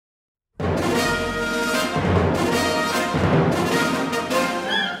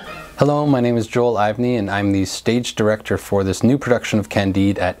Hello, my name is Joel Ivany and I'm the stage director for this new production of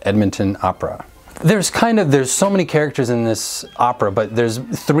Candide at Edmonton Opera. There's so many characters in this opera, but there's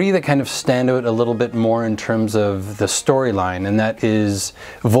three that kind of stand out a little bit more in terms of the storyline, and that is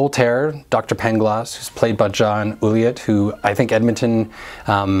Voltaire, Dr. Pangloss, who's played by John Ulliott, who I think Edmonton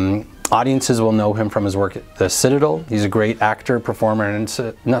audiences will know him from his work at the Citadel. He's a great actor, performer, and it's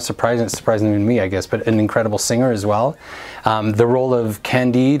not surprising, it's surprising to me, I guess, but an incredible singer as well. The role of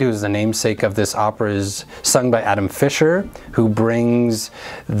Candide, who's the namesake of this opera, is sung by Adam Fisher, who brings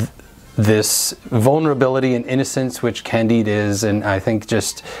this vulnerability and innocence which Candide is, and I think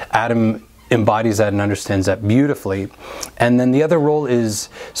just Adam embodies that and understands that beautifully. And then the other role is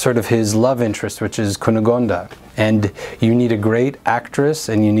sort of his love interest, which is Cunegonda. And you need a great actress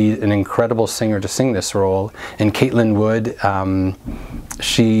and you need an incredible singer to sing this role. And Caitlin Wood,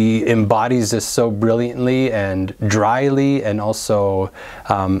 she embodies this so brilliantly and dryly, and also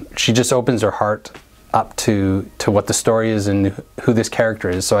she just opens her heart up to what the story is and who this character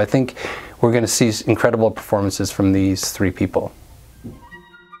is. So I think we're going to see incredible performances from these three people.